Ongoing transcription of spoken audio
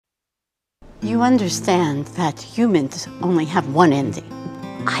You understand that humans only have one ending.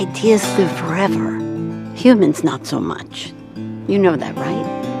 Ideas live forever. Humans not so much. You know that, right?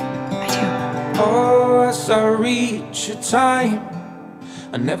 I do. Oh, as I reach a time,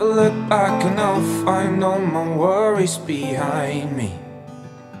 I never look back and I'll find all my worries behind me.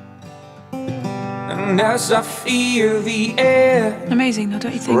 And as I feel the air Amazing though,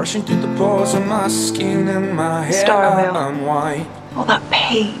 don't you think? rushing through the pores of my skin and my hair unwind. All that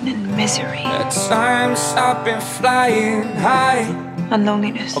pain and misery. At times I've been flying high And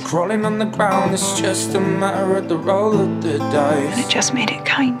loneliness. or crawling on the ground. It's just a matter of the roll of the And it dice. just made it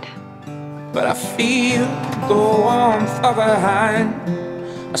kind. But I feel the warmth of a hand.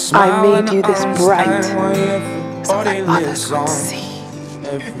 A I smile made and you an this arm's bright time while so that everybody others lives would on. see.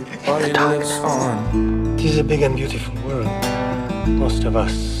 Everybody lives on. It is a big and beautiful world. Most of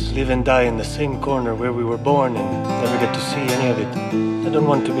us live and die in the same corner where we were born and never get to see any of it. I don't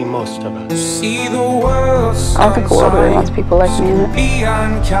want to be most of us. See the world I don't think a world really wants people like me in it. be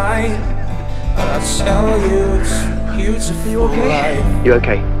unkind. But I tell you, it's a beautiful life. You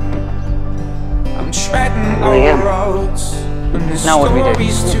okay? I'm treading I am. on roads. And the Now what do we do?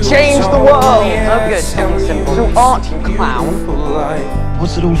 stories to Change the tell. world! Yeah, Oh, good. tell you Simple. it's Through art, you clown. beautiful life.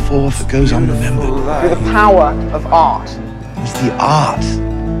 What's it all for if it goes unremembered? Through the power of art. It's the art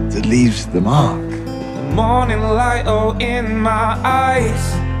that leaves the mark. The morning light, oh, in my eyes.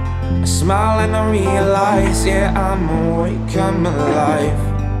 I smile and I realize, yeah, I'm awake, I'm alive.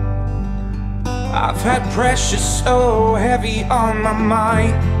 I've had pressure so heavy on my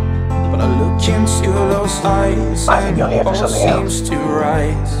mind, but I look into those eyes I think you're here for all something else. seems to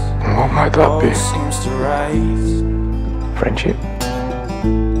rise. What might that All be? seems to rise. Friendship?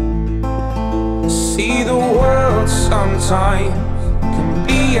 See the world sometimes can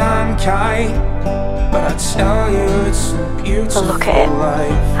be unkind, but I tell you it's a beautiful Look at it.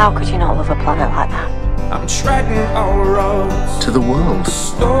 life. How could you not love a planet like that? I'm treading on roads To the world.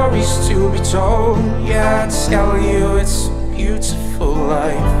 stories to be told. Yeah, I tell you it's a beautiful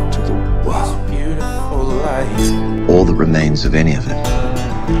life. To the world. Beautiful life. All that remains of any of it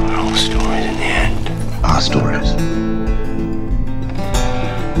We're all stories in the end. are stories.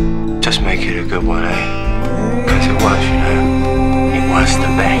 Just make it a good one, eh? Because it was, you know. It was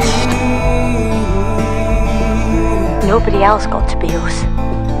the best. Nobody else got to be us.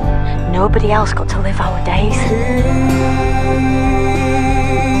 Nobody else got to live our days.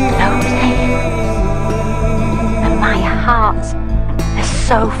 Nobody. And my heart is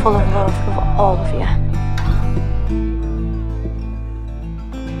so full of love of all of you.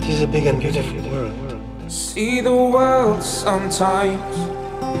 It is a big and beautiful world. See the world sometimes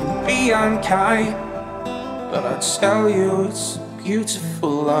can be unkind, but I tell you it's a beautiful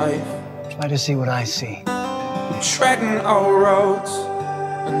life. Try to see what I see. I'm treading on roads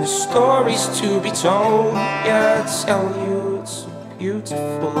and the stories to be told. Yeah, I tell you it's a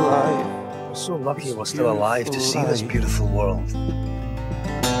beautiful life. We're so lucky we're still alive to see this beautiful world.